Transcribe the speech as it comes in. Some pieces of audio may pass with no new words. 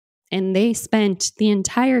And they spent the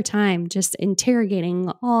entire time just interrogating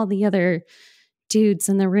all the other dudes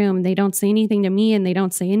in the room. They don't say anything to me and they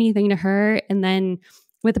don't say anything to her. And then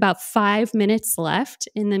with about 5 minutes left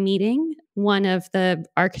in the meeting, one of the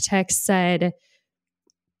architects said,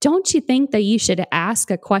 "Don't you think that you should ask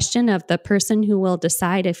a question of the person who will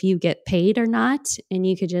decide if you get paid or not?" And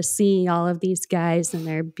you could just see all of these guys in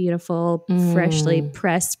their beautiful, freshly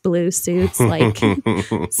pressed blue suits like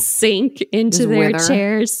sink into Just their wither.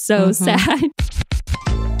 chairs. So sad.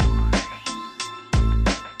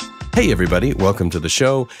 Hey everybody, welcome to the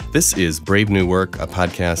show. This is Brave New Work, a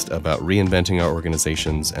podcast about reinventing our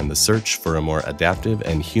organizations and the search for a more adaptive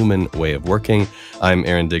and human way of working. I'm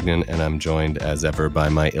Aaron Dignan, and I'm joined as ever by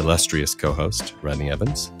my illustrious co-host, Rodney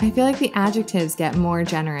Evans. I feel like the adjectives get more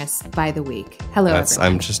generous by the week. Hello,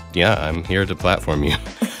 everyone. I'm here to platform you.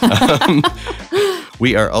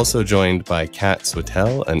 We are also joined by Cat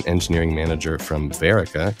Swetel, an engineering manager from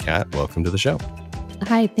Verica. Cat, welcome to the show.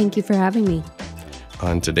 Hi, thank you for having me.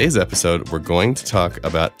 On today's episode, we're going to talk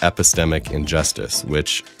about epistemic injustice,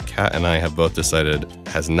 which Kat and I have both decided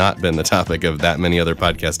has not been the topic of that many other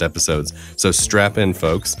podcast episodes. So strap in,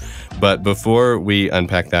 folks. But before we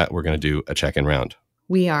unpack that, we're going to do a check-in round.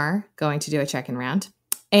 We are going to do a check-in round.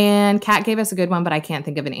 And Kat gave us a good one, but I can't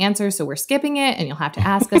think of an answer, so we're skipping it, and you'll have to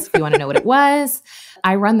ask us if you want to know what it was.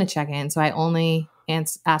 I run the check-in, so I only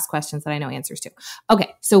ask questions that I know answers to.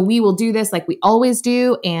 Okay, so we will do this like we always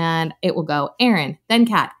do, and it will go Aaron, then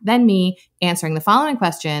Kat, then me, answering the following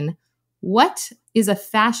question: what is a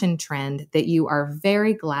fashion trend that you are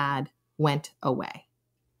very glad went away?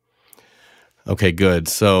 Okay, good.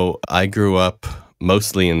 So I grew up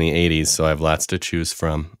mostly in the 80s, so I have lots to choose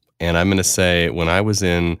from. And I'm going to say when I was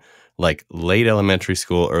in like late elementary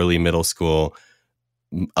school, early middle school,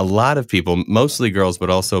 a lot of people, mostly girls, but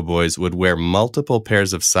also boys, would wear multiple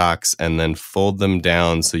pairs of socks and then fold them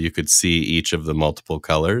down so you could see each of the multiple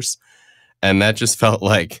colors. And that just felt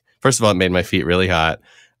like, first of all, it made my feet really hot.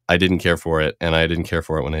 I didn't care for it, and I didn't care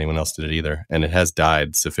for it when anyone else did it either. And it has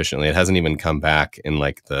died sufficiently. It hasn't even come back in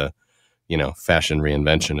like the, fashion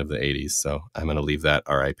reinvention of the 80s. So I'm going to leave that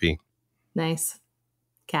RIP. Nice.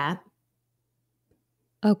 Kat?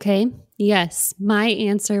 Okay. Yes. My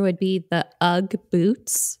answer would be the UGG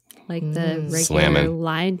boots, like the regular Slamming.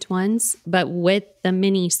 lined ones, but with the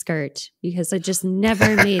mini skirt, because it just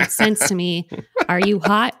never made sense to me. Are you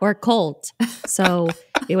hot or cold? So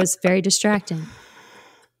it was very distracting.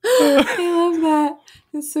 I love that.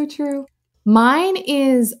 That's so true. Mine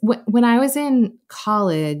is when I was in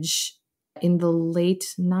college in the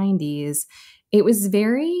late 90s, it was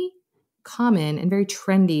very common and very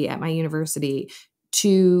trendy at my university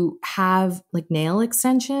to have like nail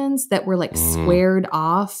extensions that were like squared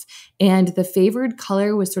off, and the favored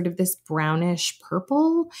color was sort of this brownish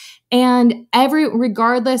purple. And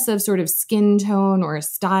regardless of sort of skin tone or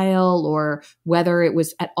style or whether it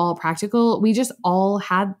was at all practical, we just all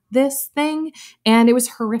had this thing, and it was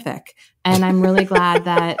horrific. And I'm really glad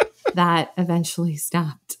that eventually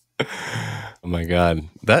stopped. Oh my God.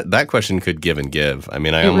 That question could give and give. I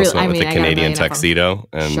mean, I almost went with the Canadian tuxedo.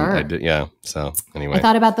 And sure. I did, yeah. So anyway. I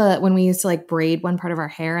thought about when we used to like braid one part of our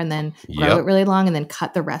hair and then grow it really long and then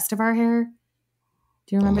cut the rest of our hair.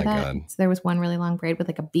 Do you remember that? God. So there was one really long braid with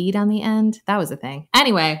like a bead on the end. That was a thing.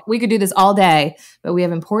 Anyway, we could do this all day, but we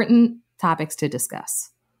have important topics to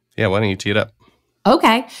discuss. Yeah, why don't you tee it up?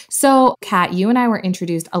 Okay. So, Kat, you and I were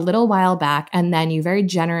introduced a little while back, and then you very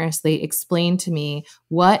generously explained to me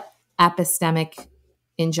what epistemic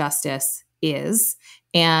injustice is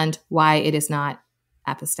and why it is not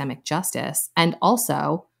epistemic justice, and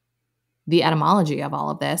also the etymology of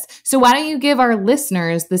all of this. So why don't you give our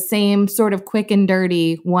listeners the same sort of quick and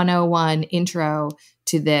dirty 101 intro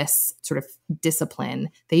to this sort of discipline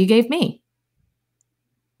that you gave me?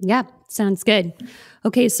 Yeah, sounds good.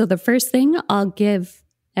 Okay, so the first thing, I'll give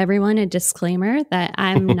everyone a disclaimer that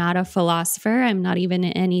I'm not a philosopher. I'm not even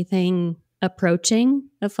anything approaching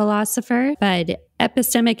a philosopher, but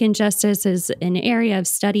epistemic injustice is an area of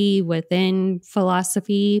study within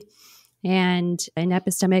philosophy, and an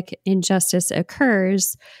epistemic injustice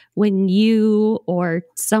occurs when you or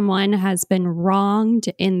someone has been wronged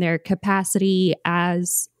in their capacity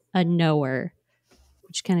as a knower,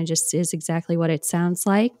 which kind of just is exactly what it sounds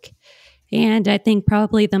like. And I think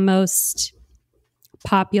probably the most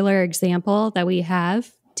popular example that we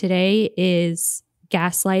have today is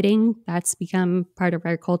gaslighting. That's become part of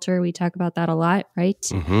our culture. We talk about that a lot, right?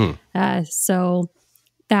 Mm-hmm. So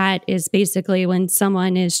that is basically when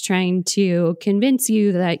someone is trying to convince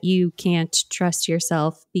you that you can't trust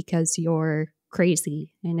yourself because you're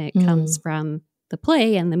crazy. And it comes from the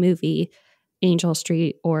play and the movie Angel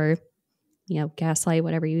Street, or, Gaslight,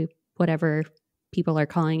 whatever you whatever people are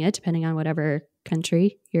calling it, depending on whatever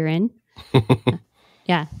country you're in.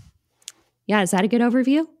 Yeah. Yeah. Is that a good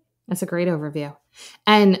overview? That's a great overview.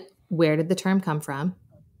 And where did the term come from?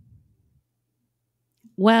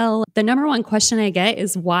 Well, the number one question I get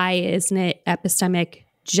is, why isn't it epistemic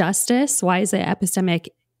justice? Why is it epistemic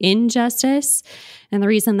injustice? And the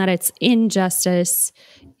reason that it's injustice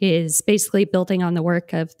is basically building on the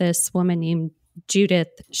work of this woman named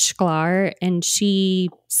Judith Shklar. And she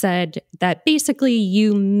said that basically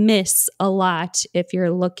you miss a lot if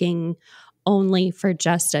you're looking only for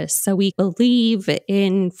justice. So we believe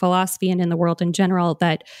in philosophy and in the world in general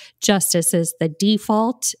that justice is the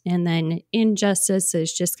default, and then injustice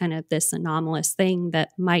is just kind of this anomalous thing that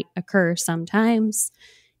might occur sometimes.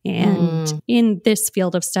 And in this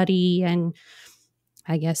field of study, and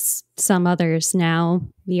I guess some others now,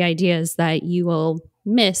 the idea is that you will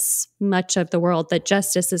miss much of the world, that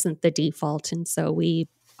justice isn't the default. And so we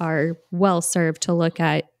are well served to look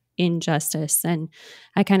at injustice. And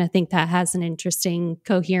I kind of think that has an interesting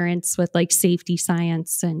coherence with like safety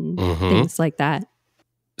science and things like that.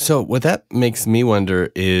 So what that makes me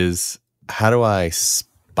wonder is, how do I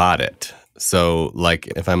spot it? So like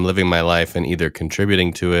if I'm living my life and either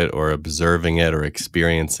contributing to it or observing it or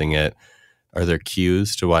experiencing it, are there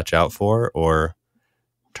cues to watch out for, or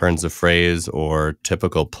turns of phrase or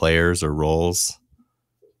typical players or roles?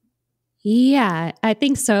 Yeah, I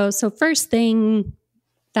think so. So first thing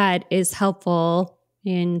that is helpful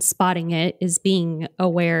in spotting it is being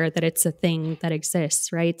aware that it's a thing that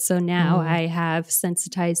exists, right? So now I have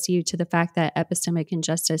sensitized you to the fact that epistemic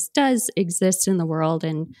injustice does exist in the world,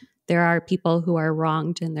 and there are people who are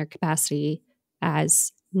wronged in their capacity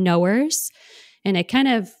as knowers. And it kind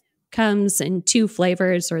of comes in two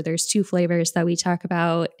flavors, or there's two flavors that we talk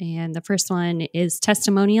about. And the first one is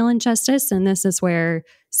testimonial injustice. And this is where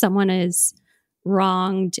someone is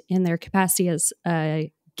wronged in their capacity as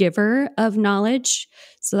a giver of knowledge.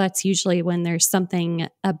 So that's usually when there's something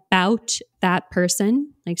about that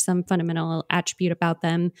person, like some fundamental attribute about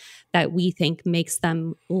them that we think makes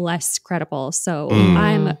them less credible. So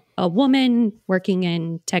I'm a woman working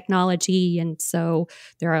in technology, and so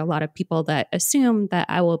there are a lot of people that assume that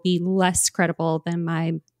I will be less credible than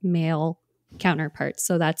my male counterparts.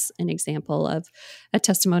 So that's an example of a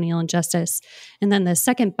testimonial injustice. And then the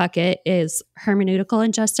second bucket is hermeneutical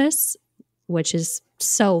injustice, which is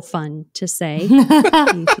so fun to say.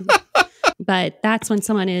 But that's when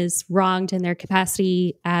someone is wronged in their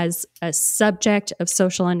capacity as a subject of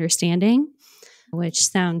social understanding, which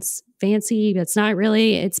sounds fancy, but it's not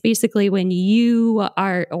really. It's basically when you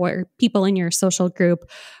are, or people in your social group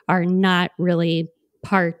are not really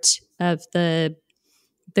part of the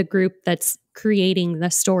group that's creating the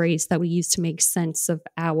stories that we use to make sense of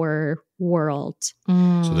our world.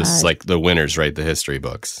 So this is like the winners write the history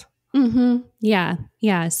books. Yeah.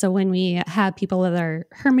 Yeah. So when we have people that are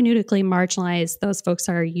hermeneutically marginalized, those folks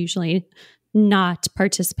are usually not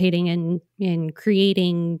participating in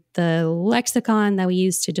creating the lexicon that we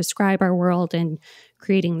use to describe our world and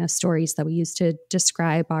creating the stories that we use to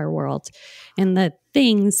describe our world. And the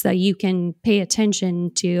things that you can pay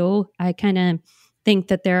attention to, I kind of think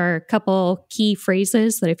that there are a couple key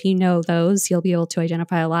phrases that if you know those, you'll be able to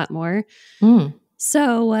identify a lot more.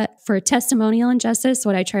 So for testimonial injustice,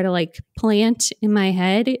 what I try to like plant in my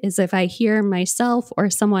head is if I hear myself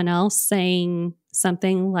or someone else saying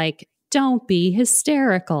something like, "Don't be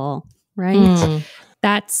hysterical," right?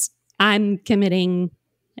 I'm committing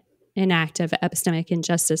an act of epistemic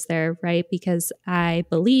injustice there, right? Because I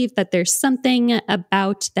believe that there's something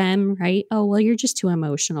about them, right? Oh, well, you're just too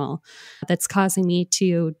emotional. That's causing me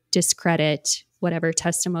to discredit whatever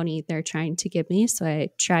testimony they're trying to give me. So I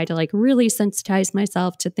try to like really sensitize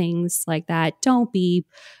myself to things like that. Don't be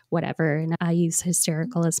whatever. And I use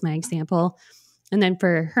hysterical as my example. And then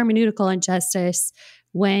for hermeneutical injustice,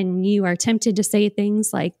 when you are tempted to say things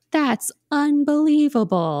like, "That's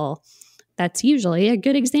unbelievable," that's usually a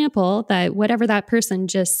good example that whatever that person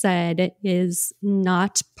just said is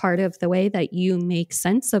not part of the way that you make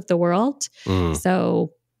sense of the world.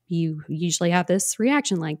 So you usually have this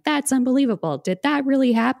reaction like, "That's unbelievable. Did that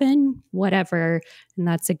really happen?" Whatever. And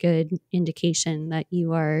that's a good indication that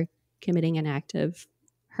you are committing an act of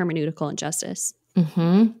hermeneutical injustice.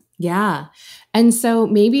 Yeah. And so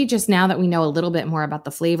maybe just now that we know a little bit more about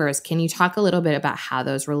the flavors, can you talk a little bit about how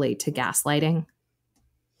those relate to gaslighting?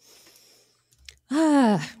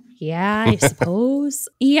 Yeah, I suppose.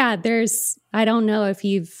 Yeah, I don't know if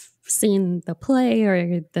you've seen the play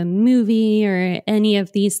or the movie or any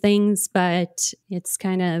of these things, but it's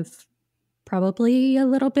kind of probably a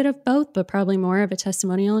little bit of both, but probably more of a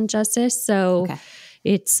testimonial injustice. So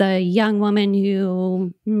It's a young woman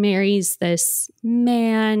who marries this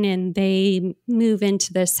man and they move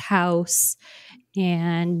into this house,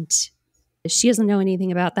 and she doesn't know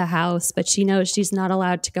anything about the house, but she knows she's not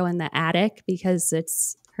allowed to go in the attic because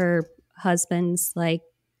it's her husband's like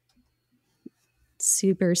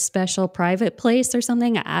super special private place or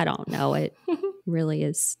something. I don't know. It really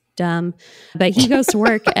is dumb. But he goes to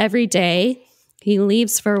work every day. He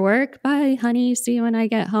leaves for work. Bye, honey. See you when I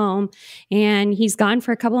get home. And he's gone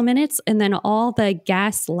for a couple of minutes. And then all the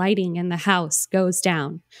gas lighting in the house goes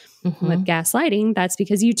down. Mm-hmm. With gas lighting, that's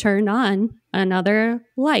because you turned on another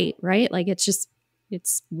light, right? Like it's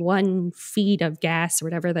 1 feed of gas or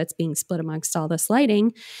whatever that's being split amongst all this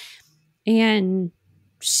lighting. And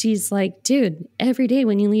she's like, dude, every day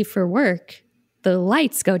when you leave for work, the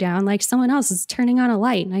lights go down like someone else is turning on a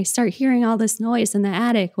light. And I start hearing all this noise in the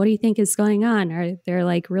attic. What do you think is going on? Are there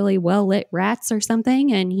like really well-lit rats or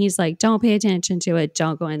something? And he's like, don't pay attention to it.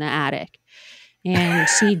 Don't go in the attic. And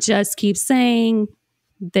she just keeps saying,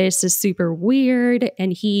 this is super weird.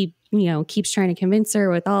 And he, keeps trying to convince her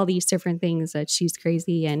with all these different things that she's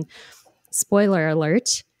crazy. And spoiler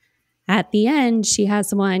alert, at the end, she has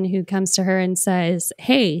someone who comes to her and says,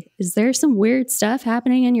 hey, is there some weird stuff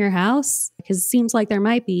happening in your house? Because it seems like there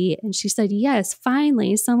might be. And she said, yes,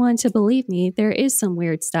 finally, someone to believe me. There is some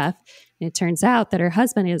weird stuff. And it turns out that her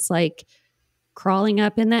husband is like crawling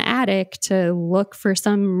up in the attic to look for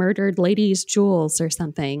some murdered lady's jewels or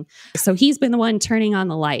something. So he's been the one turning on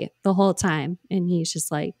the light the whole time. And he's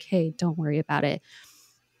just like, hey, don't worry about it.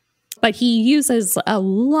 But he uses a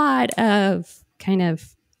lot of kind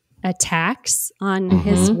of attacks on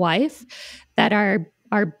his wife that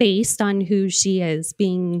are based on who she is,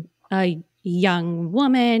 being a young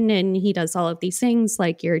woman. And he does all of these things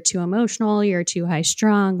like you're too emotional, you're too high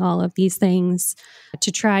strung, all of these things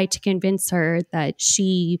to try to convince her that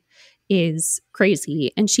she is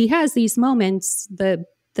crazy. And she has these moments.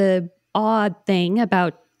 The odd thing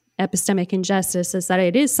about epistemic injustice is that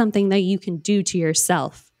it is something that you can do to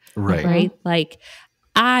yourself. Right? Like,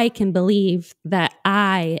 I can believe that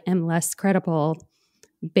I am less credible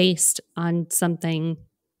based on something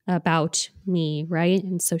about me, right?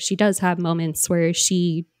 And so she does have moments where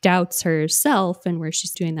she doubts herself and where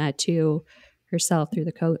she's doing that to herself through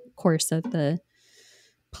the course of the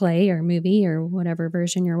play or movie or whatever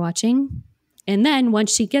version you're watching. And then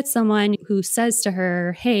once she gets someone who says to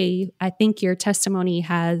her, hey, I think your testimony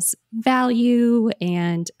has value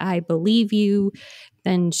and I believe you,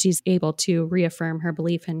 then she's able to reaffirm her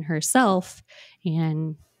belief in herself,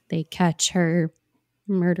 and they catch her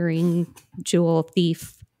murdering jewel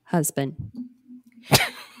thief husband.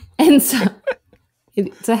 And so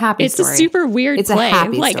it's a happy story. It's a super weird play. A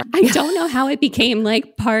happy like story. I don't know how it became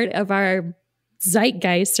like part of our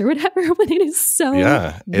zeitgeist or whatever, but it is so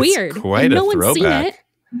weird. It's quite no a one's seen throwback. it.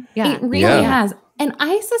 Yeah, it really has. And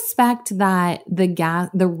I suspect that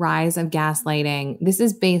the rise of gaslighting, this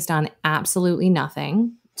is based on absolutely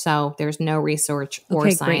nothing. So there's no research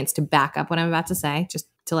or science to back up what I'm about to say, just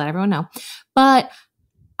to let everyone know. But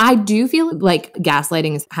I do feel like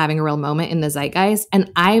gaslighting is having a real moment in the zeitgeist.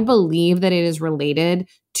 And I believe that it is related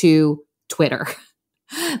to Twitter.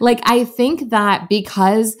 Like, I think that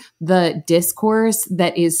because the discourse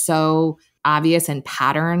that is so obvious and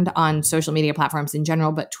patterned on social media platforms in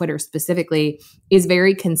general, but Twitter specifically, is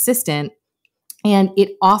very consistent. And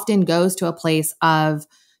it often goes to a place of,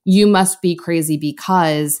 you must be crazy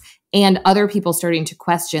because, and other people starting to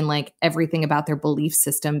question like everything about their belief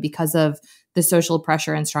system because of the social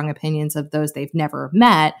pressure and strong opinions of those they've never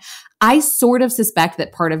met. I sort of suspect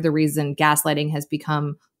that part of the reason gaslighting has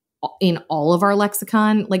become in all of our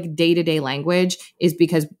lexicon, like day-to-day language, is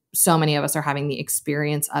because so many of us are having the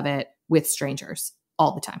experience of it with strangers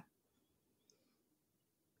all the time.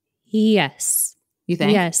 Yes. You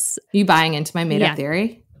think? Yes. You buying into my made-up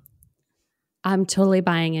theory? I'm totally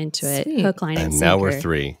buying into it. Hook, line, and sinker. Now we're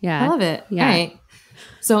 3. Yeah. I love it. Yeah. All right.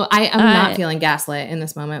 So I'm not feeling gaslit in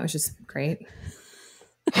this moment, which is great.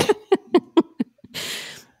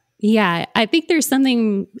 Yeah, I think there's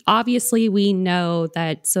something, obviously we know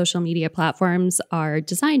that social media platforms are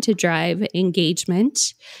designed to drive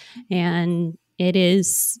engagement, and it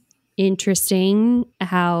is interesting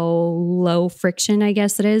how low friction, I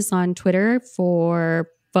guess it is, on Twitter for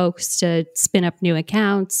folks to spin up new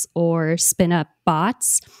accounts or spin up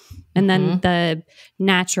bots. And then the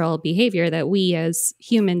natural behavior that we as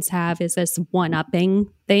humans have is this one-upping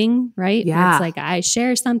thing, right? Yeah. Where it's like, I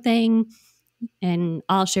share something and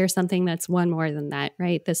I'll share something that's one more than that,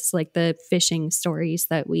 right? This is like the phishing stories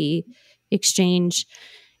that we exchange.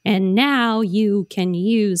 And now you can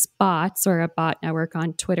use bots or a bot network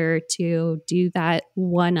on Twitter to do that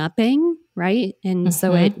one-upping right? And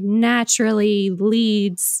so it naturally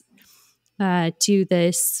leads to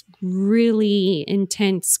this really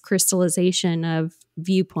intense crystallization of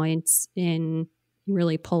viewpoints in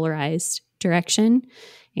really polarized direction.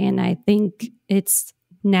 And I think it's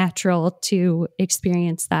natural to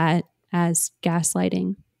experience that as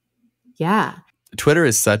gaslighting. Yeah. Twitter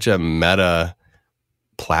is such a meta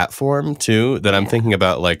platform too that I'm thinking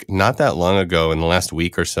about, like, not that long ago in the last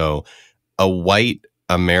week or so, a white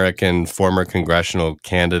American former congressional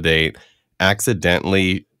candidate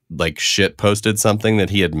accidentally like shit posted something that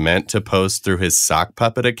he had meant to post through his sock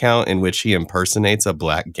puppet account in which he impersonates a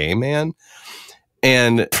black gay man.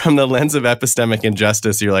 And from the lens of epistemic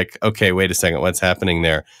injustice, you're like, okay, wait a second, what's happening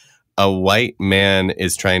there? A white man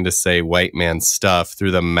is trying to say white man stuff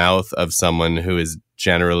through the mouth of someone who is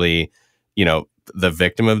generally, you know, the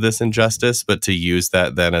victim of this injustice, but to use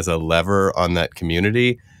that then as a lever on that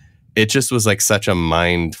community, it just was like such a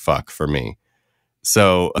mind fuck for me.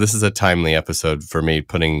 So this is a timely episode for me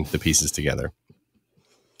putting the pieces together.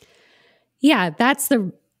 Yeah, that's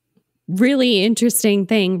the really interesting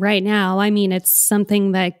thing right now. I mean, it's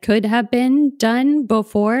something that could have been done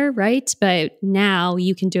before, right? But now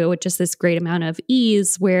you can do it with just this great amount of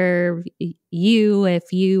ease where you,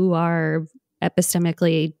 if you are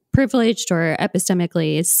epistemically privileged or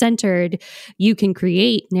epistemically centered, you can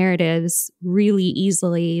create narratives really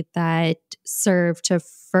easily that serve to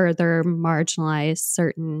further marginalize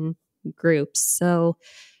certain groups. So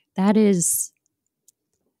that is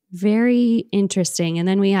very interesting. And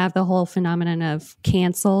then we have the whole phenomenon of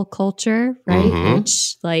cancel culture, right?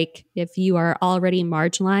 Which, like, if you are already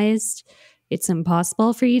marginalized, it's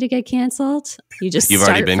impossible for you to get canceled. You just You've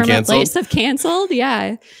start already been from canceled? a place of canceled.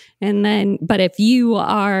 Yeah. And then, but if you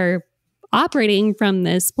are operating from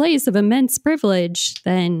this place of immense privilege,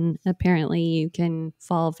 then apparently you can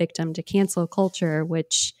fall victim to cancel culture,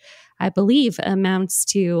 which I believe amounts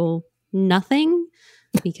to nothing,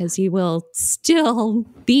 because you will still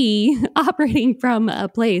be operating from a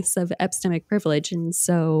place of epistemic privilege. And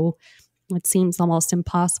so it seems almost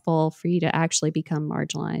impossible for you to actually become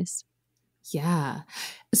marginalized. Yeah.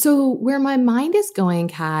 So where my mind is going,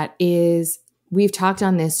 Kat, is we've talked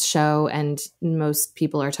on this show, and most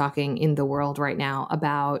people are talking in the world right now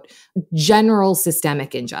about general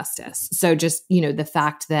systemic injustice. So just, you know, the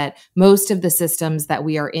fact that most of the systems that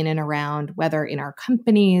we are in and around, whether in our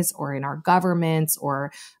companies or in our governments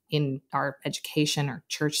or in our education or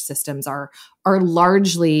church systems, are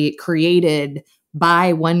largely created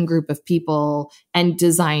by one group of people and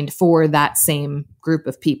designed for that same group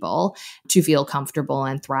of people to feel comfortable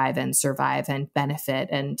and thrive and survive and benefit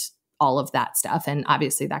and all of that stuff. And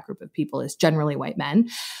obviously that group of people is generally white men.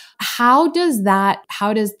 How does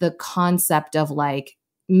the concept of like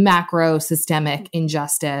macro systemic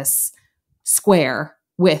injustice square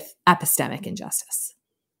with epistemic injustice?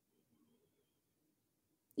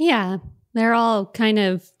 Yeah, they're all kind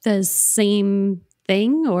of the same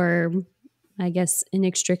thing, or I guess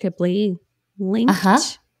inextricably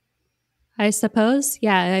linked, I suppose.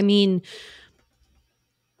 Yeah, I mean,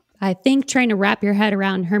 I think trying to wrap your head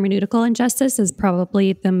around hermeneutical injustice is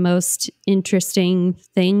probably the most interesting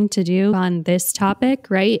thing to do on this topic,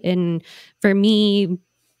 right? And for me,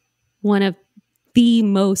 one of the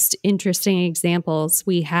most interesting examples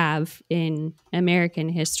we have in American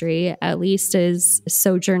history, at least, is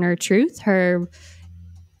Sojourner Truth, her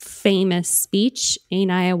famous speech,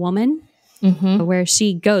 "Ain't I a Woman?" Where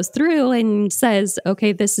she goes through and says,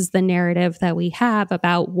 okay, this is the narrative that we have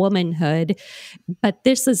about womanhood, but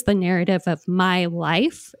this is the narrative of my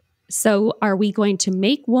life. So are we going to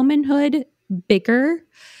make womanhood bigger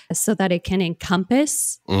so that it can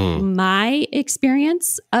encompass my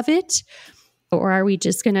experience of it? Or are we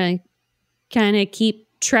just going to kind of keep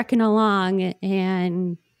trekking along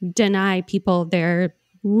and deny people their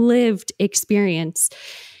lived experience?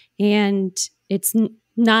 And it's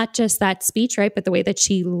not just that speech, right? But the way that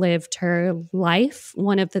she lived her life.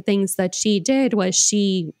 One of the things that she did was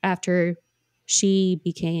after she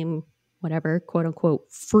became whatever, quote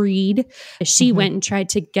unquote, freed, she went and tried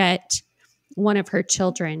to get one of her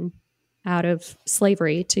children out of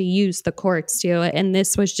slavery to use the courts to. And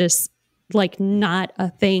this was just like not a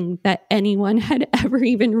thing that anyone had ever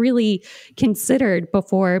even really considered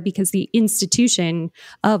before, because the institution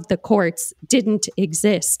of the courts didn't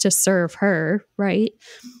exist to serve her, right?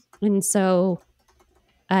 And so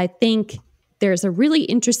I think there's a really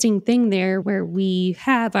interesting thing there where we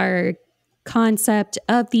have our concept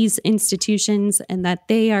of these institutions and that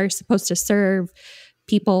they are supposed to serve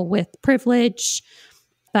people with privilege.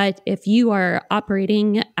 But if you are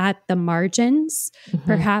operating at the margins,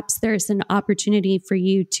 perhaps there's an opportunity for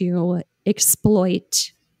you to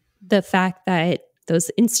exploit the fact that those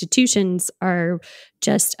institutions are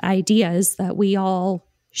just ideas that we all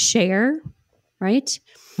share, right?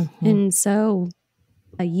 Mm-hmm. And so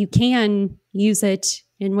you can use it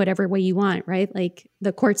in whatever way you want, right? Like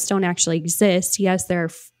the courts don't actually exist. Yes, there are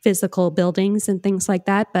physical buildings and things like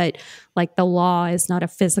that, but like the law is not a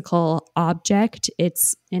physical object.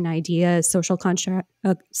 It's an idea, a social contract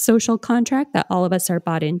that all of us are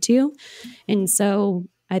bought into. And so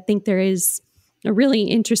I think there is a really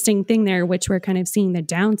interesting thing there, which we're kind of seeing the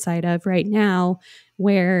downside of right now,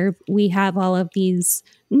 where we have all of these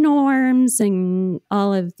norms and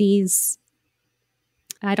all of these,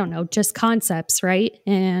 I don't know, just concepts, right?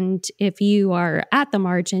 And if you are at the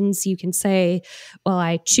margins, you can say, well,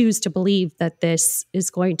 I choose to believe that this is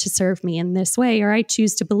going to serve me in this way, or I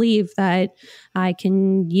choose to believe that I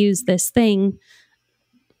can use this thing.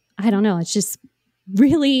 I don't know. It's just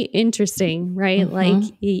really interesting, right? Mm-hmm.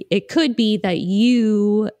 Like it could be that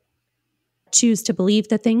you choose to believe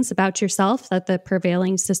the things about yourself that the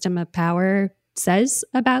prevailing system of power says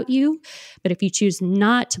about you. But if you choose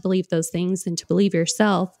not to believe those things and to believe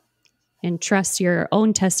yourself and trust your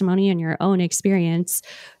own testimony and your own experience,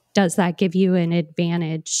 does that give you an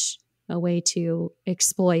advantage, a way to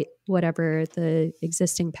exploit whatever the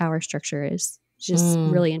existing power structure is? Just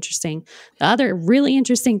really interesting. The other really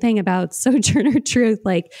interesting thing about Sojourner Truth,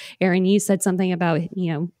 like Aaron, you said something about,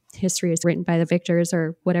 history is written by the victors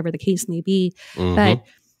or whatever the case may be. Mm-hmm. But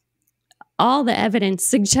all the evidence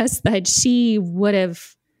suggests that she would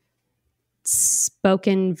have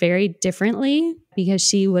spoken very differently because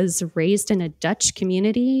she was raised in a Dutch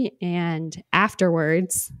community. And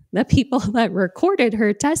afterwards, the people that recorded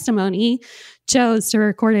her testimony chose to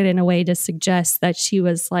record it in a way to suggest that she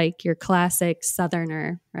was like your classic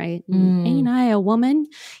Southerner, right? Ain't I a woman?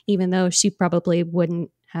 Even though she probably wouldn't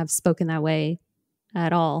have spoken that way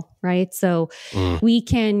at all, right? So we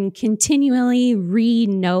can continually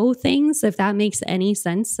re-know things, if that makes any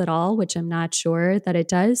sense at all, which I'm not sure that it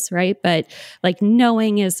does, right? But like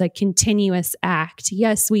knowing is a continuous act.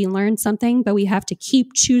 Yes, we learn something, but we have to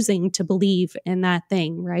keep choosing to believe in that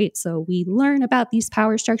thing, right? So we learn about these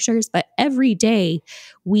power structures, but every day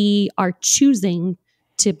we are choosing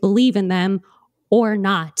to believe in them or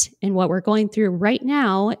not. And what we're going through right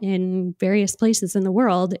now in various places in the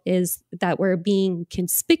world is that we're being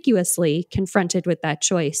conspicuously confronted with that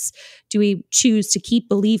choice. Do we choose to keep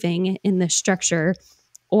believing in this structure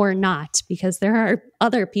or not? Because there are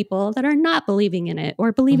other people that are not believing in it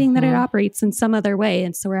or believing that it operates in some other way.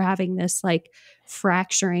 And so we're having this like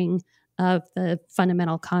fracturing of the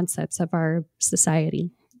fundamental concepts of our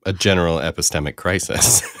society. A general epistemic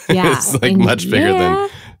crisis. Yeah. It's like much bigger than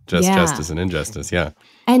just justice and injustice. Yeah.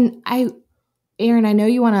 And Aaron, I know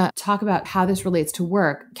you want to talk about how this relates to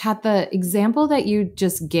work. Kat, the example that you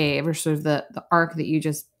just gave, or sort of the arc that you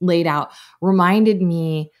just laid out, reminded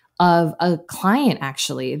me of a client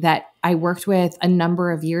actually that I worked with a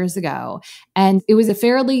number of years ago. And it was a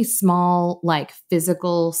fairly small, like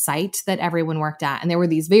physical site that everyone worked at. And there were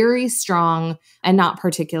these very strong and not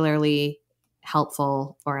particularly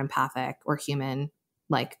helpful or empathic or human,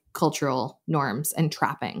 like cultural norms and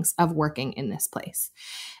trappings of working in this place.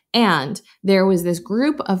 And there was this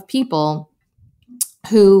group of people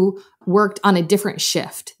who worked on a different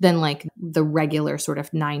shift than like the regular sort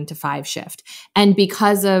of 9 to 5 shift. And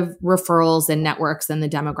because of referrals and networks and the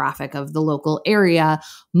demographic of the local area,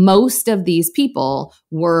 most of these people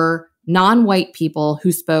were non-white people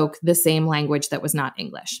who spoke the same language that was not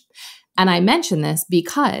English. And I mention this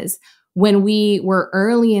because when we were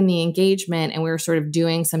early in the engagement and we were sort of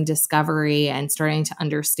doing some discovery and starting to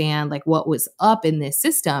understand like what was up in this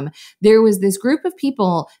system, there was this group of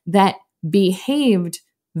people that behaved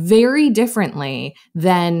very differently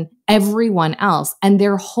than everyone else. And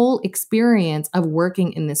their whole experience of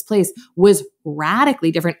working in this place was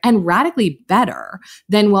radically different and radically better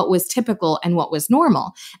than what was typical and what was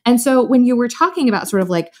normal. And so when you were talking about sort of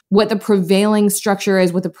like what the prevailing structure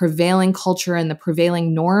is, what the prevailing culture and the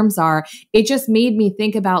prevailing norms are, it just made me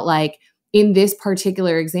think about like, in this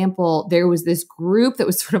particular example, there was this group that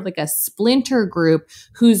was sort of like a splinter group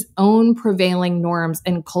whose own prevailing norms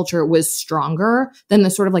and culture was stronger than the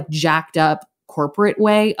sort of like jacked up corporate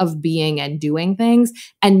way of being and doing things,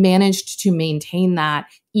 and managed to maintain that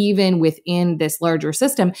even within this larger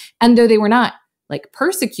system. And though they were not like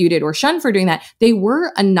persecuted or shunned for doing that, they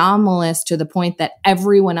were anomalous to the point that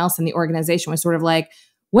everyone else in the organization was sort of like,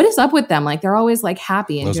 what is up with them? Like they're always like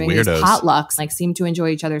happy and Those doing weirdos. these potlucks, like seem to enjoy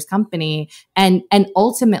each other's company. And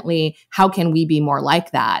ultimately, how can we be more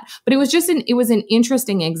like that? But it was just it was an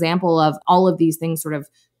interesting example of all of these things sort of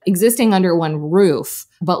existing under one roof,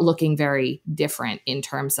 but looking very different in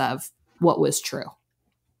terms of what was true.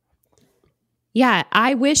 Yeah,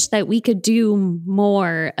 I wish that we could do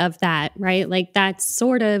more of that, right? Like that's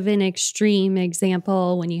sort of an extreme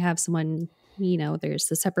example when you have someone, there's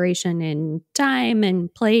the separation in time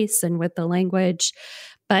and place and with the language.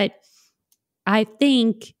 But I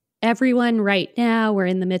think everyone right now, we're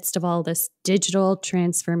in the midst of all this digital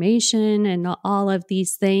transformation and all of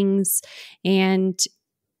these things. And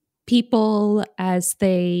people, as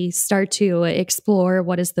they start to explore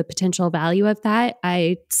what is the potential value of that,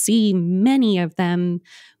 I see many of them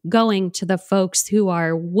going to the folks who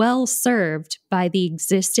are well served by the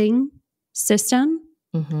existing system.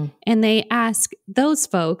 Mm-hmm. And they ask those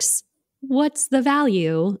folks, what's the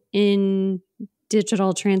value in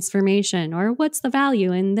digital transformation? Or what's the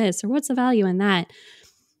value in this? Or what's the value in that?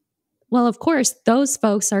 Well, of course, those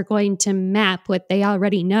folks are going to map what they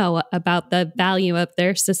already know about the value of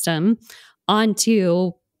their system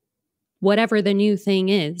onto whatever the new thing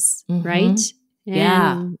is, Mm-hmm. right?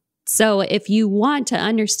 Yeah. And so if you want to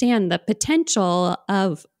understand the potential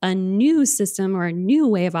of a new system or a new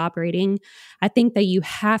way of operating, I think that you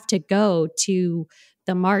have to go to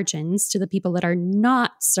the margins, to the people that are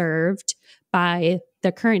not served by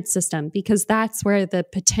the current system, because that's where the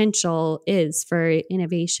potential is for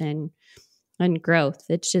innovation and growth.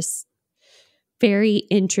 It's just very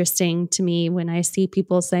interesting to me when I see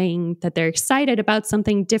people saying that they're excited about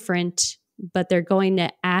something different, but they're going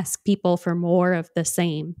to ask people for more of the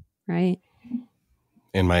same, right?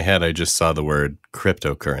 In my head, I just saw the word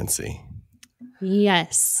cryptocurrency.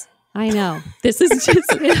 Yes, I know. This is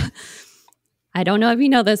just, I don't know if you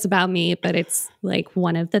know this about me, but it's like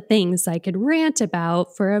one of the things I could rant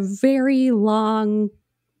about for a very long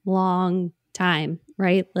time,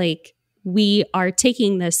 right? Like we are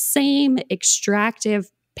taking the same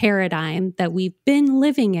extractive paradigm that we've been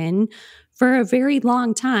living in for a very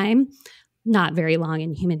long time, not very long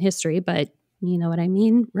in human history, but you know what I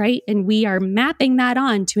mean, right? And we are mapping that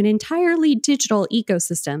on to an entirely digital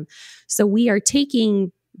ecosystem. So we are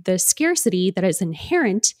taking the scarcity that is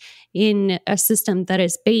inherent in a system that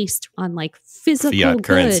is based on like physical fiat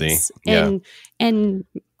currency, goods and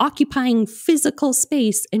occupying physical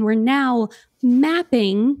space. And we're now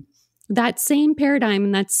mapping that same paradigm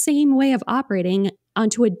and that same way of operating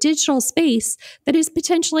onto a digital space that is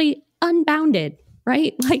potentially unbounded,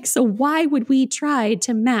 right? Like, so why would we try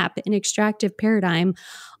to map an extractive paradigm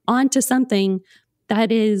onto something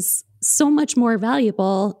that is so much more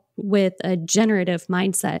valuable with a generative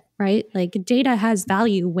mindset, right? Like data has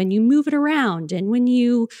value when you move it around and when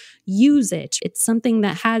you use it. It's something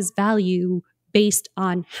that has value based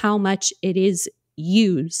on how much it is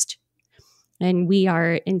used. And we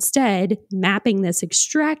are instead mapping this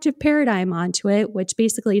extractive paradigm onto it, which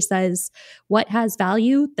basically says what has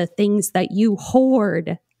value? The things that you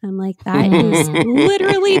hoard. I'm like, that is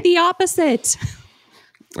literally the opposite.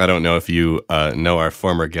 I don't know if you know our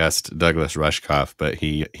former guest, Douglas Rushkoff, but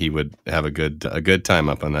he would have a good time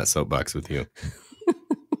up on that soapbox with you.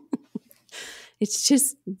 It's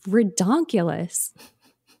just redonkulous.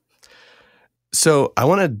 So I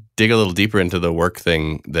want to dig a little deeper into the work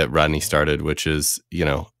thing that Rodney started, which is,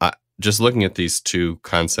 just looking at these two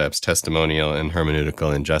concepts, testimonial and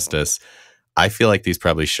hermeneutical injustice, I feel like these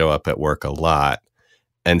probably show up at work a lot.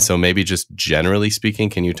 And so maybe just generally speaking,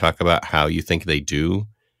 can you talk about how you think they do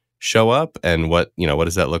show up and what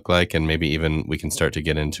does that look like? And maybe even we can start to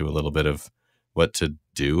get into a little bit of what to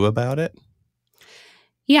do about it.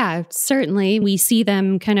 Yeah, certainly. We see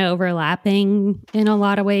them kind of overlapping in a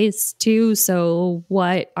lot of ways too. So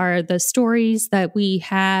what are the stories that we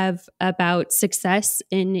have about success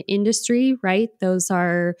in industry, right? Those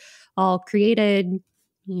are all created,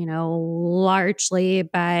 largely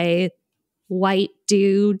by white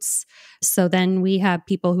dudes. So then we have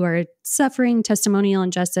people who are suffering testimonial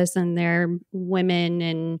injustice, and they're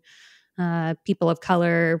women and people of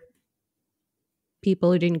color,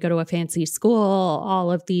 people who didn't go to a fancy school,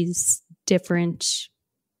 all of these different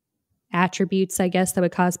attributes, I guess, that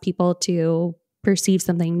would cause people to perceive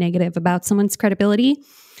something negative about someone's credibility.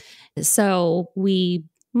 So we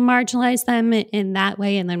marginalize them in that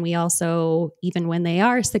way. And then we also, even when they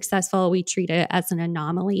are successful, we treat it as an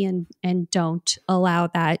anomaly and don't allow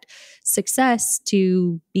that success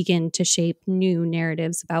to begin to shape new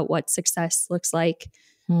narratives about what success looks like.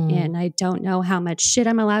 And I don't know how much shit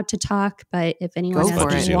I'm allowed to talk, but if anyone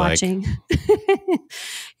has been watching,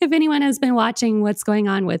 if anyone has been watching what's going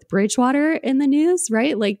on with Bridgewater in the news,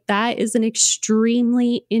 right? Like that is an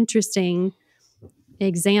extremely interesting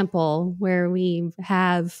example where we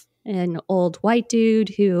have an old white dude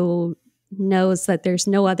who knows that there's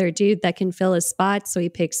no other dude that can fill his spot. So he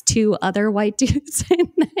picks two other white dudes and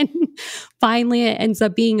then finally it ends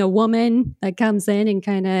up being a woman that comes in and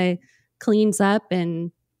kind of cleans up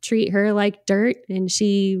and treat her like dirt and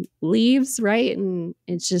she leaves, right? And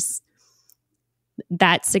it's just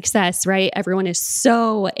that success, right? Everyone is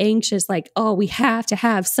so anxious, like, oh, we have to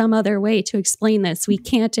have some other way to explain this. We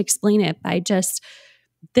can't explain it by just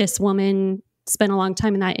this woman spent a long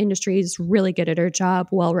time in that industry, is really good at her job,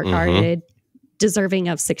 well regarded, deserving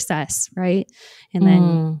of success, right? And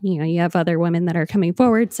then, you have other women that are coming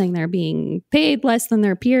forward saying they're being paid less than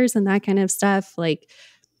their peers and that kind of stuff. Like,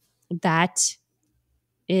 that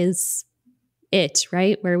is it,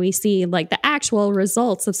 right? Where we see like the actual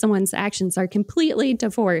results of someone's actions are completely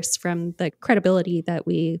divorced from the credibility that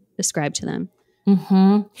we ascribe to them.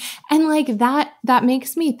 And like that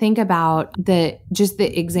makes me think about the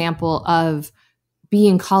example of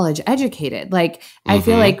being college educated. Like, I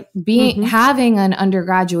feel like having an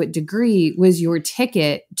undergraduate degree was your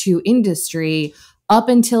ticket to industry up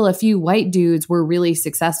until a few white dudes were really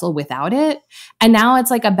successful without it. And now it's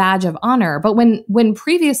like a badge of honor. But when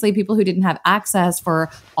previously people who didn't have access for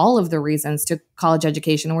all of the reasons to college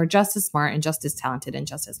education were just as smart and just as talented and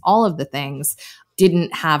just as all of the things,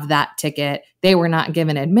 didn't have that ticket, they were not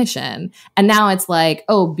given admission. And now it's like,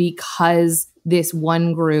 oh, because this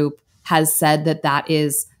one group has said that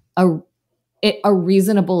is a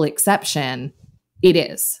reasonable exception, it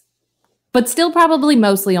is. But still probably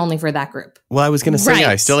mostly only for that group. Well, I was going to say,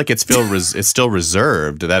 I still like it's still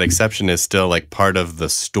reserved. That exception is still like part of the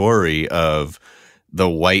story of the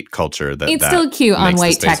white culture. It's still cute on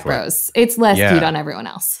white tech bros. It's less cute on everyone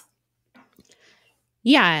else.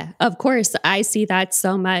 Yeah, of course. I see that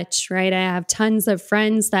so much, right? I have tons of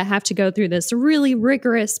friends that have to go through this really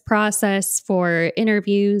rigorous process for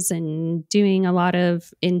interviews and doing a lot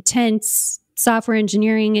of intense software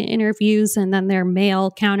engineering interviews. And then their male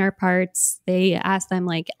counterparts, they ask them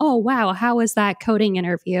like, oh, wow, how was that coding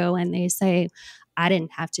interview? And they say, I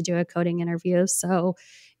didn't have to do a coding interview. So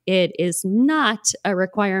it is not a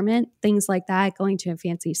requirement. Things like that, going to a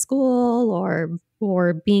fancy school or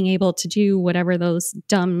being able to do whatever those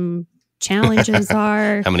dumb challenges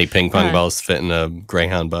are. How many ping pong balls fit in a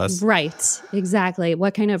Greyhound bus? Right, exactly.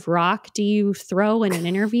 What kind of rock do you throw in an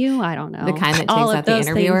interview? I don't know. The kind that takes out the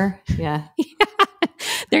interviewer? Yeah.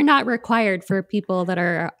 They're not required for people that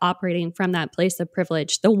are operating from that place of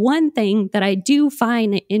privilege. The one thing that I do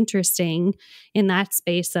find interesting in that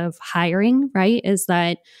space of hiring, right, is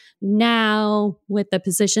that now with the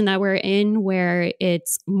position that we're in, where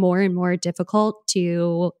it's more and more difficult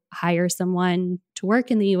to hire someone to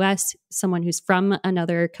work in the US, someone who's from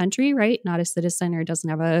another country, right, not a citizen or doesn't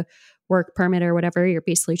have a work permit or whatever, you're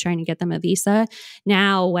basically trying to get them a visa.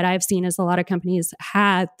 Now, what I've seen is a lot of companies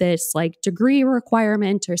have this like degree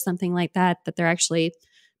requirement or something like that they're actually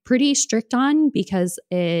pretty strict on, because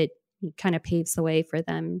it kind of paves the way for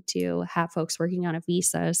them to have folks working on a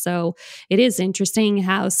visa. So it is interesting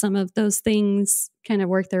how some of those things kind of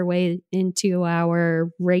work their way into our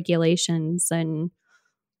regulations and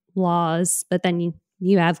laws. But then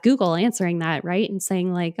you have Google answering that, right? And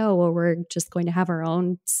saying like, oh, well, we're just going to have our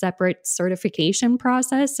own separate certification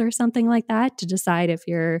process or something like that to decide if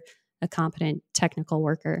you're a competent technical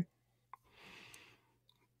worker.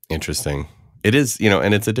 Interesting. It is,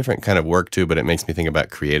 and it's a different kind of work too, but it makes me think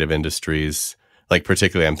about creative industries. Like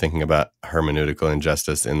particularly I'm thinking about hermeneutical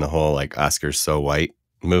injustice in the whole like Oscars so white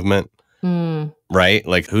movement, right?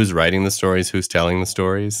 Like who's writing the stories, who's telling the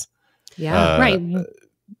stories. Yeah, right.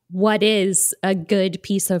 What is a good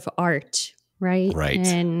piece of art, right? Right.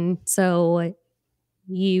 And so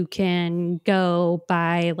you can go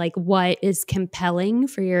by like what is compelling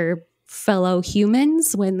for your fellow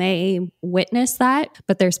humans when they witness that,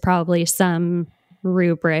 but there's probably some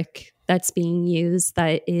rubric that's being used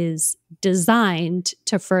that is designed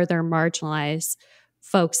to further marginalize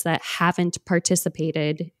folks that haven't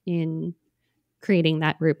participated in creating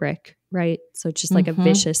that rubric, right? So it's just like a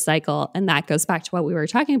vicious cycle. And that goes back to what we were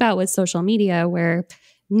talking about with social media, where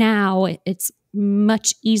now it's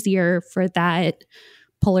much easier for that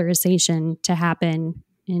polarization to happen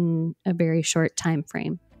in a very short time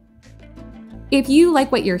frame. If you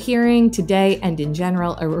like what you're hearing today and in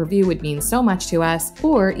general, a review would mean so much to us,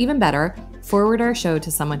 or even better, forward our show to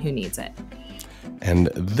someone who needs it. And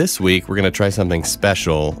this week, we're going to try something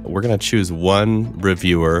special. We're going to choose one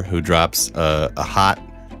reviewer who drops a hot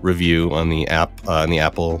review on the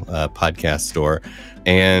Apple podcast store,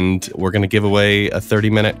 and we're going to give away a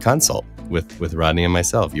 30-minute consult with Rodney and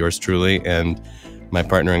myself, yours truly, and my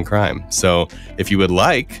partner in crime. So if you would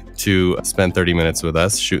like to spend 30 minutes with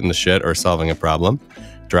us shooting the shit or solving a problem,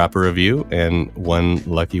 drop a review, and one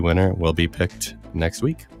lucky winner will be picked next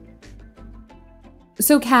week.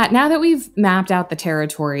 So, Kat, now that we've mapped out the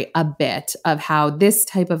territory a bit of how this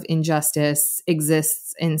type of injustice exists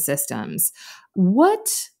in systems.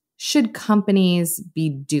 What should companies be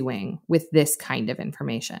doing with this kind of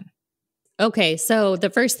information? Okay, so the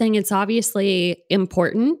first thing, it's obviously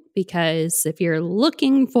important because if you're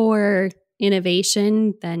looking for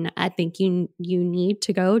innovation, then I think you need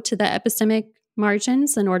to go to the epistemic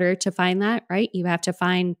margins in order to find that, right? You have to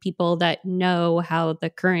find people that know how the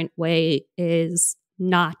current way is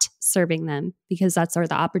not serving them, because that's where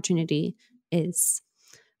the opportunity is.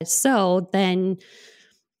 So then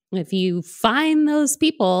if you find those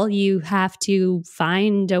people, you have to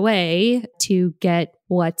find a way to get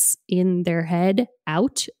what's in their head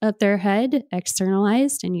out of their head,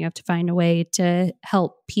 externalized. And you have to find a way to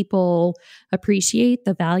help people appreciate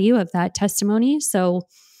the value of that testimony. So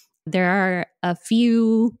there are a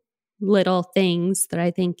few little things that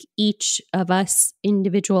I think each of us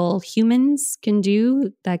individual humans can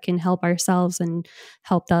do that can help ourselves and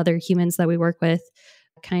help the other humans that we work with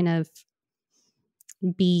kind of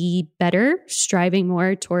be better, striving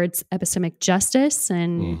more towards epistemic justice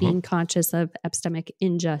and being conscious of epistemic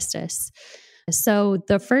injustice. So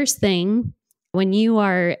the first thing, when you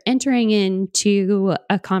are entering into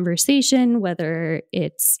a conversation, whether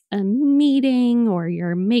it's a meeting or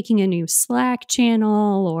you're making a new Slack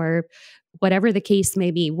channel or whatever the case may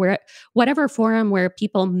be, whatever forum where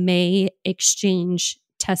people may exchange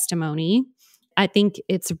testimony, I think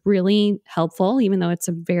it's really helpful, even though it's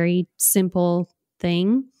a very simple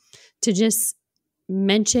thing, to just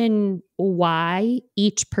mention why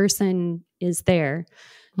each person is there.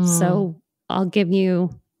 So I'll give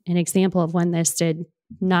you an example of when this did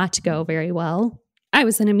not go very well. I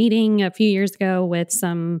was in a meeting a few years ago with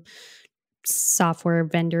some software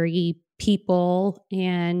vendory people,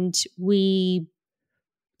 and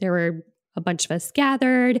there were a bunch of us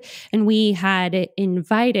gathered, and we had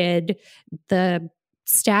invited the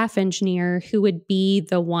staff engineer who would be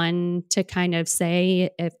the one to kind of say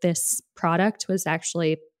if this product was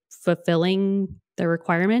actually fulfilling the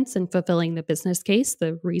requirements and fulfilling the business case,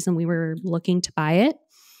 the reason we were looking to buy it.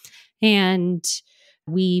 And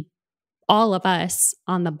all of us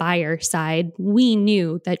on the buyer side, we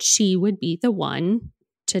knew that she would be the one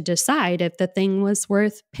to decide if the thing was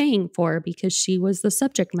worth paying for, because she was the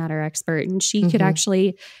subject matter expert and she could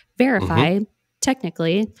actually verify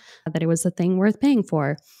technically that it was a thing worth paying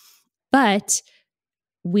for. But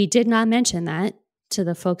we did not mention that to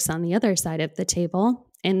the folks on the other side of the table.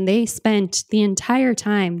 And they spent the entire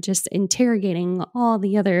time just interrogating all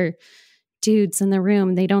the other dudes in the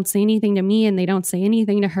room. They don't say anything to me and they don't say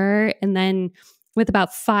anything to her. And then with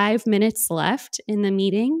about 5 minutes left in the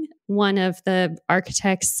meeting, one of the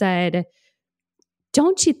architects said,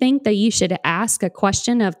 "Don't you think that you should ask a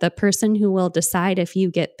question of the person who will decide if you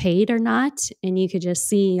get paid or not?" And you could just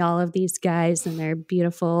see all of these guys in their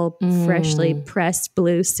beautiful, freshly pressed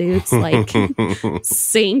blue suits, like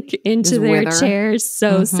sink into Just their wither. chairs.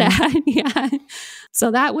 So sad. Yeah.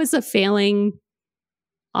 So that was a failing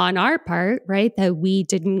on our part, right? That we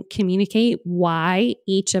didn't communicate why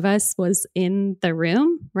each of us was in the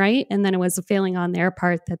room, right? And then it was a failing on their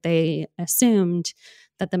part that they assumed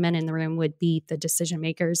that the men in the room would be the decision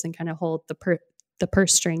makers and kind of hold the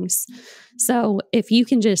purse strings. So if you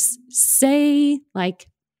can just say like,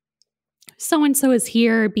 so-and-so is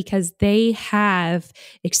here because they have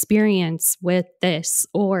experience with this,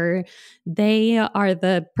 or they are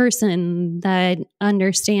the person that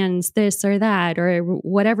understands this or that, or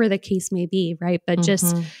whatever the case may be, right? But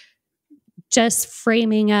just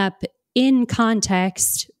framing up in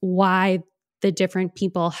context why the different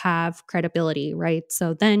people have credibility, right?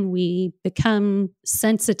 So then we become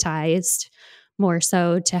sensitized more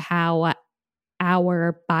so to how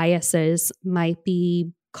our biases might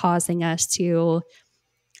be causing us to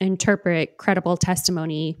interpret credible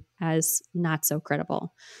testimony as not so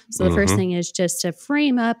credible. So the first thing is just to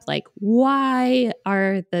frame up like, why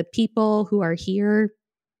are the people who are here?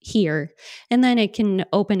 And then it can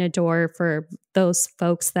open a door for those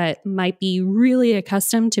folks that might be really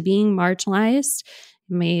accustomed to being marginalized.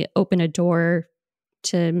 It may open a door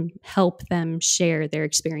to help them share their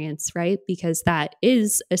experience, right? Because that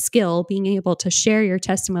is a skill. Being able to share your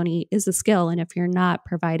testimony is a skill. And if you're not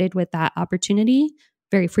provided with that opportunity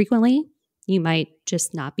very frequently, you might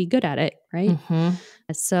just not be good at it, right?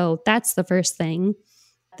 So that's the first thing.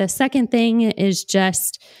 The second thing is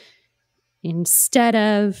just instead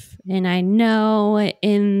of, and I know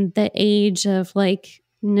in the age of like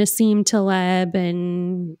Nassim Taleb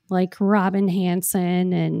and like Robin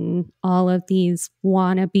Hanson and all of these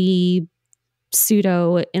wannabe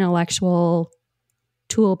pseudo intellectual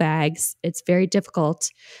tool bags, it's very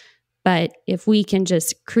difficult. But if we can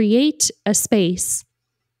just create a space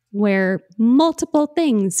where multiple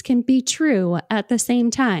things can be true at the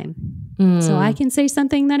same time. So I can say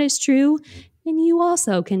something that is true, and you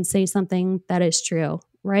also can say something that is true,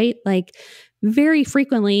 right? Like very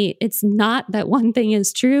frequently, it's not that one thing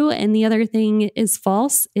is true and the other thing is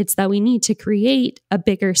false. It's that we need to create a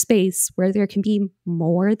bigger space where there can be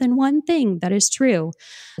more than one thing that is true.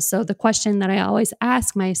 So the question that I always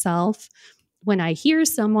ask myself when I hear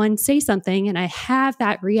someone say something and I have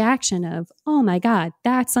that reaction of, oh my God,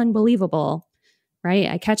 that's unbelievable, right?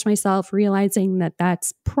 I catch myself realizing that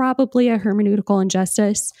that's probably a hermeneutical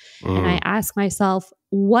injustice. And I ask myself,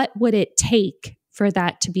 what would it take for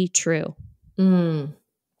that to be true?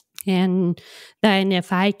 And then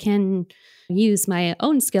if I can use my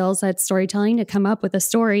own skills at storytelling to come up with a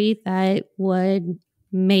story that would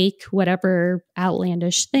make whatever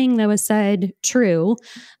outlandish thing that was said true,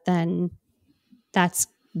 then that's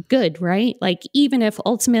good, right? Like, even if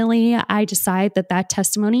ultimately I decide that that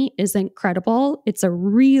testimony isn't credible, it's a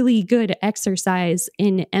really good exercise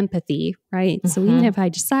in empathy, right? So even if I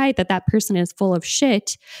decide that that person is full of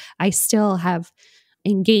shit, I still have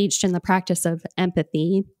engaged in the practice of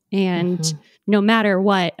empathy. And no matter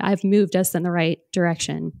what, I've moved us in the right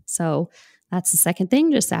direction. So that's the second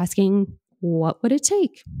thing, just asking, what would it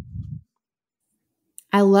take?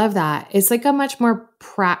 I love that. It's like a much more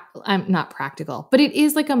not practical, but it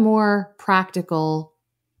is like a more practical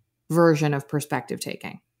version of perspective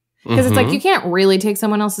taking. Because it's like you can't really take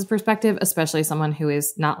someone else's perspective, especially someone who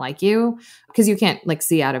is not like you, because you can't like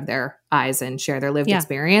see out of their eyes and share their lived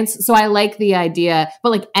experience. So I like the idea,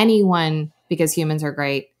 but like anyone, because humans are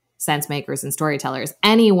great sense makers and storytellers,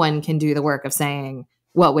 anyone can do the work of saying,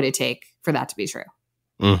 what would it take for that to be true?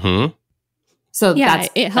 So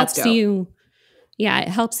it helps you. Yeah, it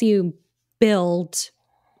helps you build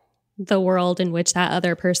the world in which that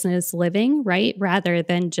other person is living, right? Rather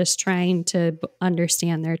than just trying to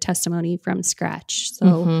understand their testimony from scratch.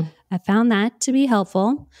 So I found that to be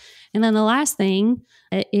helpful. And then the last thing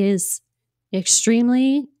is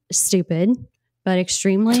extremely stupid, but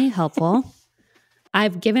extremely helpful.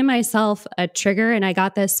 I've given myself a trigger, and I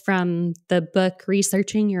got this from the book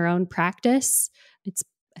Researching Your Own Practice.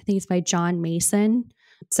 I think it's by John Mason.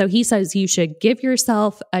 So he says you should give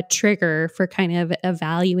yourself a trigger for kind of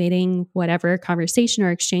evaluating whatever conversation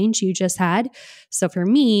or exchange you just had. So for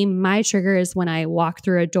me, my trigger is when I walk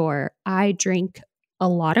through a door. I drink a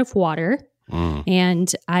lot of water,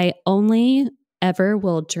 and I only ever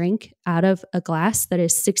will drink out of a glass that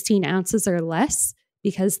is 16 ounces or less,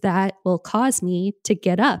 because that will cause me to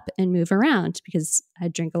get up and move around, because I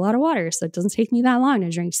drink a lot of water. So it doesn't take me that long to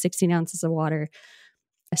drink 16 ounces of water.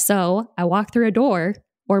 So I walk through a door,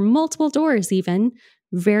 or multiple doors even,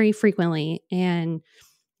 very frequently. And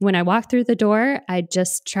when I walk through the door, I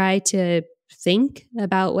just try to think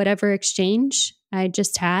about whatever exchange I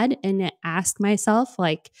just had and ask myself,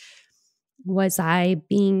 like, was I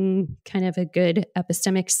being kind of a good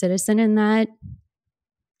epistemic citizen in that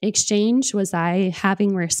exchange? Was I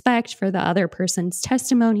having respect for the other person's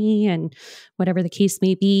testimony and whatever the case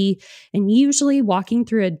may be? And usually walking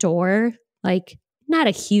through a door, like, not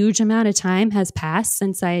a huge amount of time has passed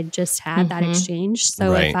since I just had that exchange.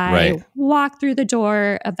 So if I walk through the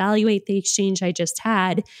door, evaluate the exchange I just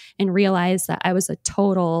had, and realize that I was a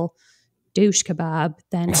total douche kebab,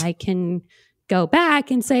 then I can go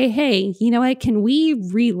back and say, hey, you know what? Can we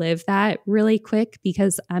relive that really quick?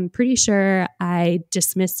 Because I'm pretty sure I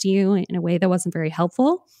dismissed you in a way that wasn't very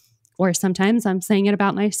helpful. Or sometimes I'm saying it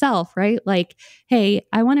about myself, right? Like, hey,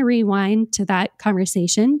 I want to rewind to that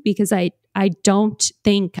conversation because I don't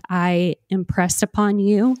think I impressed upon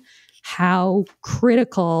you how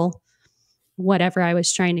critical whatever I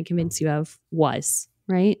was trying to convince you of was,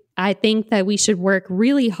 right? I think that we should work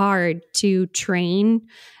really hard to train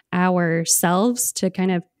ourselves to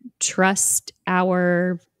kind of trust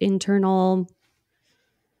our internal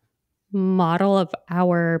model of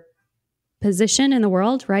our position in the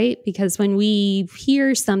world, right? Because when we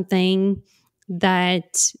hear something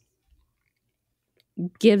that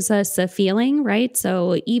gives us a feeling, right?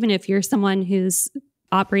 So even if you're someone who's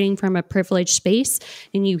operating from a privileged space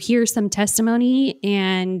and you hear some testimony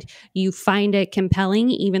and you find it compelling,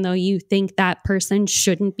 even though you think that person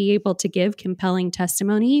shouldn't be able to give compelling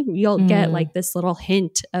testimony, you'll get like this little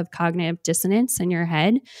hint of cognitive dissonance in your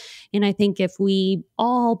head. And I think if we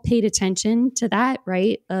all paid attention to that,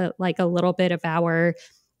 right, like a little bit of our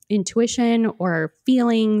intuition or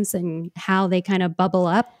feelings and how they kind of bubble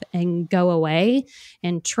up and go away,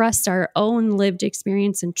 and trust our own lived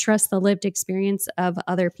experience and trust the lived experience of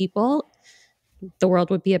other people, the world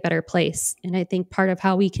would be a better place. And I think part of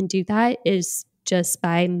how we can do that is just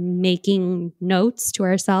by making notes to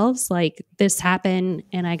ourselves, like this happened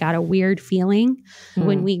and I got a weird feeling.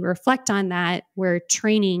 When we reflect on that, we're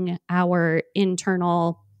training our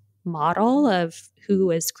internal model of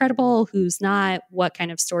who is credible, who's not, what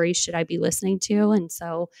kind of stories should I be listening to. And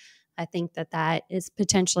so I think that that is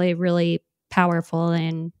potentially really powerful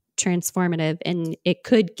and transformative. And it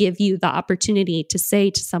could give you the opportunity to say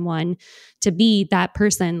to someone, to be that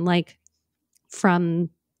person, like from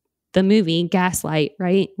the movie Gaslight,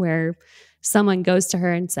 right? Where someone goes to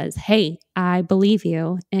her and says, hey, I believe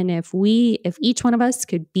you. And if each one of us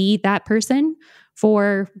could be that person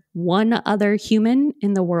for one other human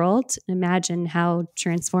in the world, imagine how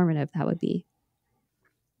transformative that would be.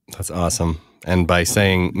 That's awesome. And by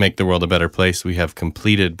saying make the world a better place, we have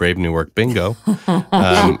completed Brave New Work bingo.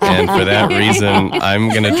 And for that reason, I'm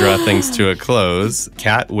going to draw things to a close.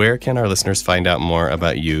 Kat, where can our listeners find out more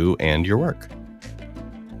about you and your work?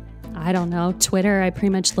 I don't know. Twitter. I pretty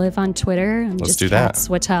much live on Twitter. I'm Let's just do Cat that.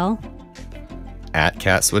 Swetel. At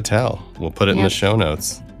Cat Swetel. We'll put it in the show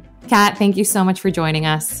notes. Kat, thank you so much for joining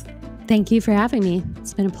us. Thank you for having me.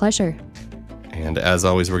 It's been a pleasure. And as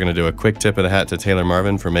always, we're going to do a quick tip of the hat to Taylor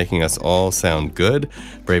Marvin for making us all sound good.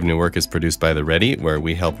 Brave New Work is produced by The Ready, where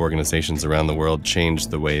we help organizations around the world change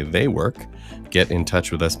the way they work. Get in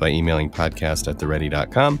touch with us by emailing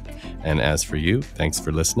podcast@theready.com. And as for you, thanks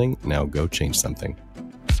for listening. Now go change something.